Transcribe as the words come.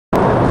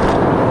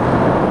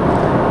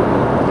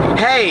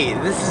Hey,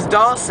 this is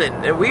Dawson,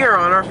 and we are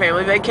on our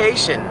family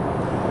vacation.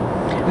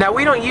 Now,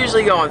 we don't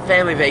usually go on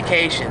family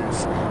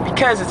vacations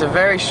because it's a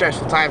very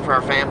stressful time for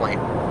our family.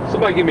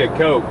 Somebody give me a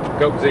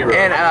Coke Zero.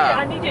 And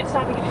I need you to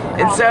stop and give me some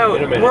coffee. And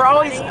so we're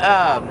always.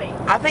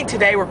 I think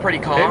today we're pretty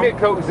calm. Give me a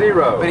Coke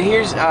Zero. But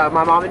here's my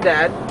mom and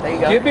dad. There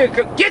you go. Give me a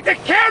Coke. Get the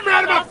camera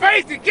out of my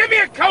face and give me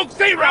a Coke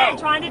Zero. I'm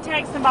trying to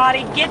text somebody.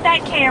 Get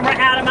that camera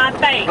out of my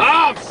face. Oh,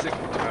 I'm sick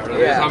and tired of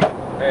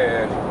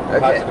this.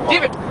 Okay.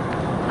 Give it.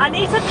 I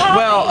need some coffee.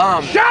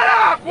 Well, Shut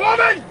up,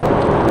 woman!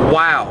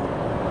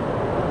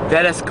 Wow.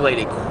 That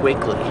escalated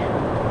quickly.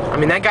 I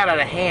mean, that got out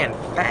of hand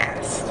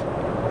fast.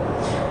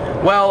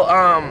 Well,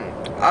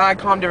 I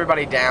calmed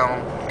everybody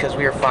down because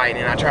we were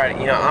fighting, and I tried to,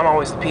 you know, I'm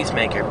always the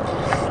peacemaker.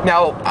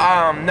 Now,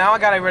 now I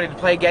got ready to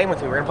play a game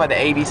with me. We're gonna play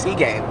the ABC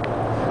game.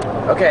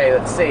 Okay,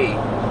 let's see.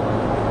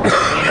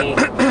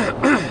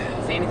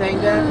 See anything,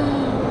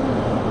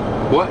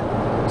 Dad?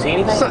 What? See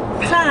anything? Son,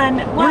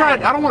 what? We're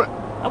not, I don't want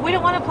to. We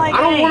don't want to play a game.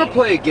 I don't want to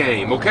play a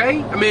game,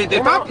 okay? I mean,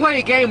 if I play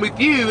a game with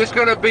you, it's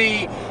going to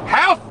be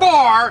how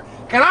far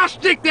can I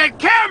stick that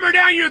camera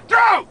down your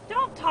throat?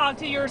 Don't talk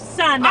to your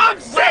son I'm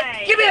that sick.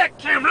 way. Give me that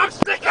camera. I'm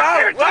sick of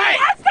here.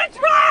 That's the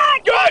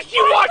truck. Gosh,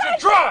 you watch a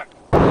truck.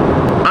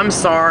 I'm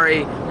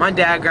sorry. My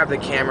dad grabbed the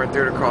camera and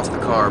threw it across the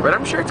car, but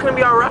I'm sure it's going to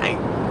be all right.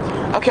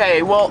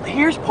 Okay, well,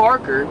 here's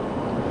Parker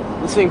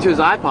listening to his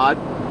iPod.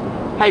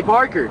 Hey,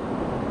 Parker.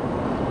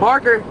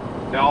 Parker.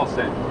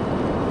 Dawson.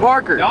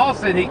 Parker.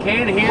 Dawson, he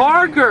can't hear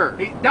Parker.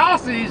 you.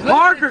 Dawson, he's listening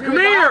Parker, to come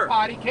his here.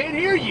 iPod. He can't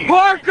hear you.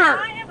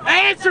 Parker,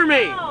 answer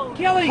me.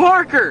 Kelly,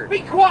 Parker.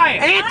 be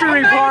quiet. Answer me,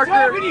 I'm not Parker.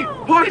 talking to you.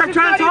 Parker, I'm This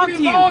trying is to not talk even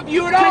to you. involve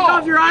you at Take all.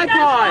 off your Stay on the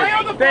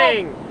iPod. phone.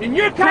 Thing. And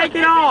you're Take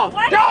it off.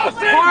 Dawson.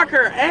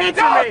 Parker,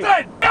 answer me.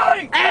 Dawson.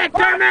 Kelly.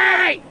 Answer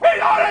me.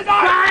 He's on his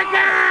iPod.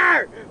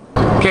 Parker.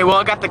 Okay, well,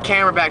 I got the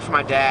camera back from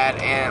my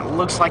dad, and it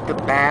looks like the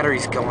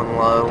battery's going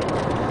low.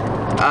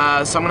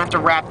 So I'm gonna have to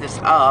wrap this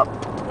up.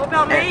 What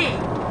about me?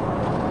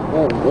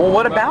 Well,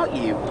 what about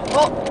you?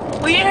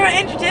 Well, you never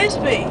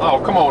introduced me.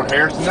 Oh, come on,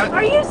 Harrison.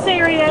 Are you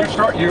serious?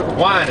 You're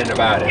whining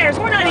about it.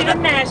 Harrison, we're not even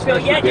in Nashville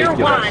That's yet. You're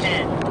ridiculous.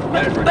 whining.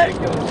 That is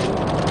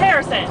ridiculous.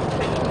 Harrison.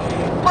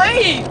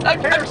 Please.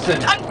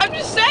 Harrison. I'm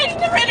just saying you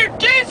never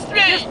introduced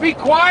me. Just be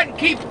quiet and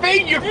keep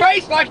feeding your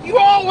face like you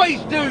always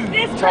do.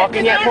 This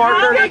Talking trip yet, is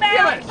Parker? not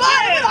about Ridiculous. you.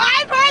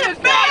 I'm part of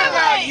the About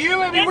family.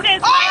 you, I mean, This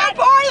is I'm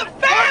part of the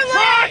we're family.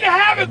 trying to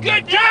have a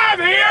good time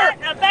here.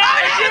 about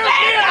You're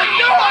being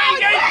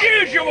annoying as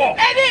usual.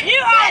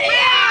 You are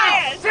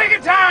serious. Sick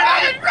and tired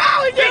of it. What's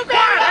wrong with you, Be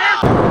quiet,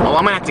 Harrison. Well,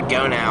 I'm gonna have to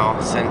go now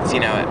since, you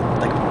know,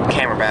 the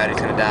camera battery's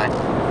gonna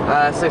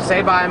die. So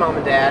say bye, Mom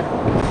and Dad.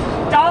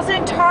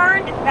 Dawson,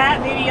 turn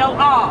that video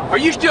off. Are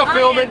you still I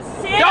filming?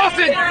 am sick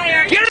Dawson, and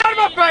tired. get it out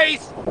of my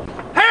face.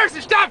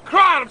 Harrison, stop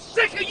crying. I'm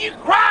sick of you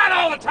crying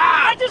all the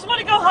I time. just want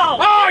to go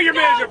home. Oh, you're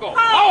Go miserable. home.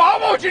 Oh, I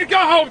want you to go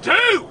home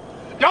too.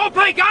 Don't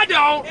think I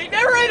don't. They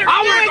never introduced I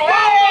want to go me.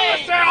 all by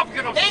myself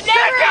because I'm They sick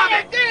of never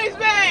it. introduced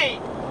me.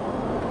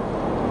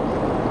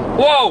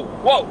 Whoa,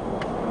 whoa.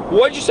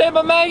 What'd you say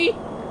about Maggie?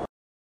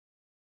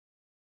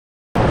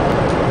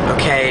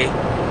 Okay,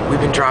 we've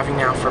been driving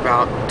now for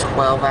about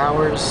 12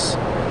 hours,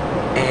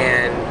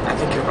 and I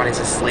think everybody's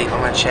asleep.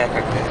 I'm gonna check.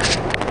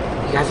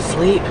 You guys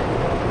asleep?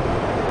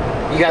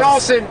 You guys?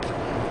 Dawson,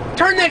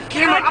 turn that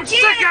camera. I'm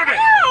sick of it.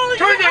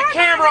 Turn that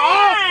camera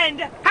off.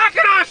 How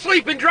can I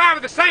sleep and drive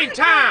at the same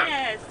time?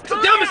 It's the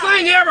dumbest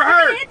thing you ever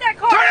heard. Hit that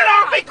car. Turn it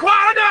off. Be quiet.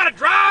 I know how to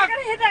drive. You're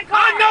gonna hit that car.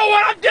 I know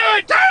what I'm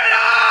doing. Turn it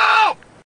off.